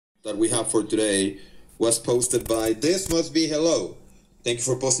that we have for today was posted by This Must Be Hello. Thank you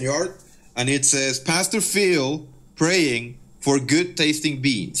for posting your art. And it says, Pastor Phil praying for good tasting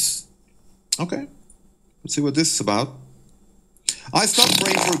beans. Okay, let's see what this is about. I stopped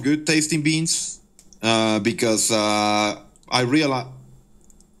praying for good tasting beans because I realized...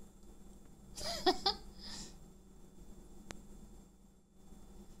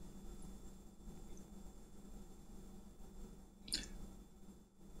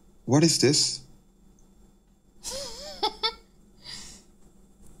 What is this?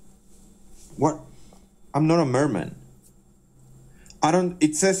 What? I'm not a merman.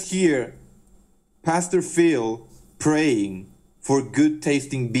 It says here, Pastor Phil praying for good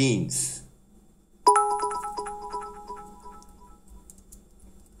tasting beans.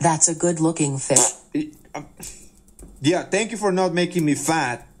 That's a good looking fish. Yeah, thank you for not making me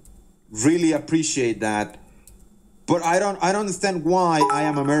fat. Really appreciate that. But I don't understand why I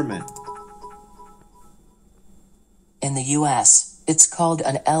am a merman. In the US, it's called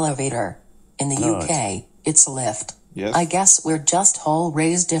an elevator. In the UK, it's a lift. Yes. I guess we're just all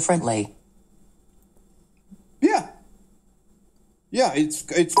raised differently. Yeah. Yeah, it's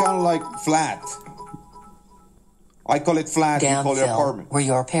kind of like flat. I call it flat, Damn, you call it Phil, apartment. were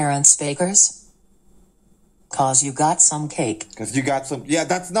your parents bakers? 'Cause you got some cake. Because you got some... Yeah,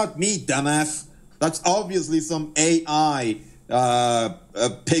 that's not me, dumbass. That's obviously some AI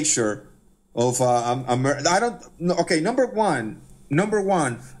picture of I don't... Okay, number one,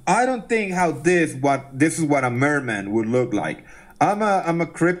 I don't think how this is what a merman would look like. I'm a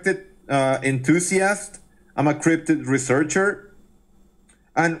cryptid enthusiast. I'm a cryptid researcher.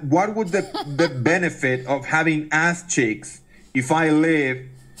 And what would the benefit of having ass cheeks if I live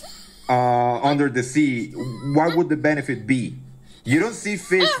under the sea? What would the benefit be? You don't see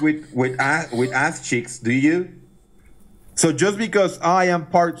fish with ass cheeks, do you? So just because I am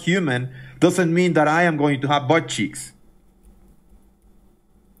part human doesn't mean that I am going to have butt cheeks.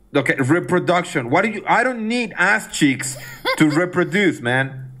 Okay, reproduction. I don't need ass cheeks to reproduce,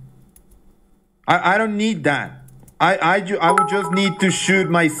 man. I don't need that. I would just need to shoot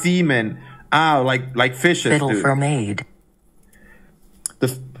my semen out like fishes Fiddle do. for maid. The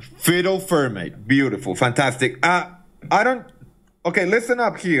fiddle mermaid. Beautiful, fantastic. Okay, listen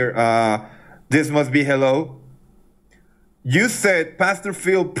up here. This must be hello. You said Pastor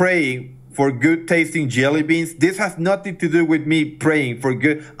Phil praying for good tasting jelly beans. This has nothing to do with me praying for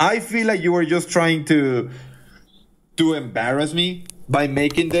good. I feel like you were just trying to embarrass me by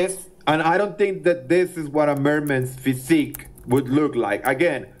making this. And I don't think that this is what a merman's physique would look like.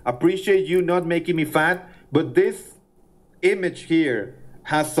 Again, appreciate you not making me fat, but this image here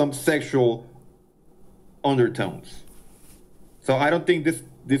has some sexual undertones. So I don't think this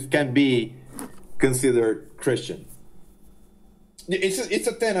can be considered Christian. It's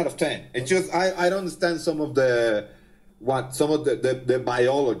a 10 out of 10. It's just I don't understand some of the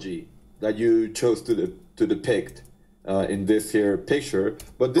biology that you chose to depict in this here picture,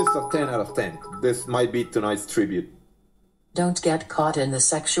 but this is a 10 out of 10. This might be tonight's tribute. Don't get caught in the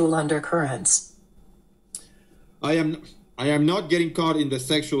sexual undercurrents. I am not getting caught in the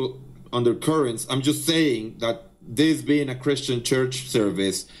sexual undercurrents. I'm just saying that this being a Christian church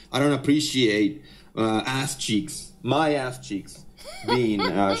service, I don't appreciate my ass cheeks being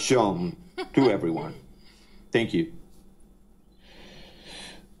shown to everyone. Thank you.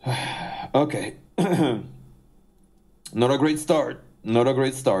 Okay. Not a great start.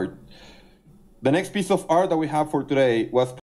 The next piece of art that we have for today was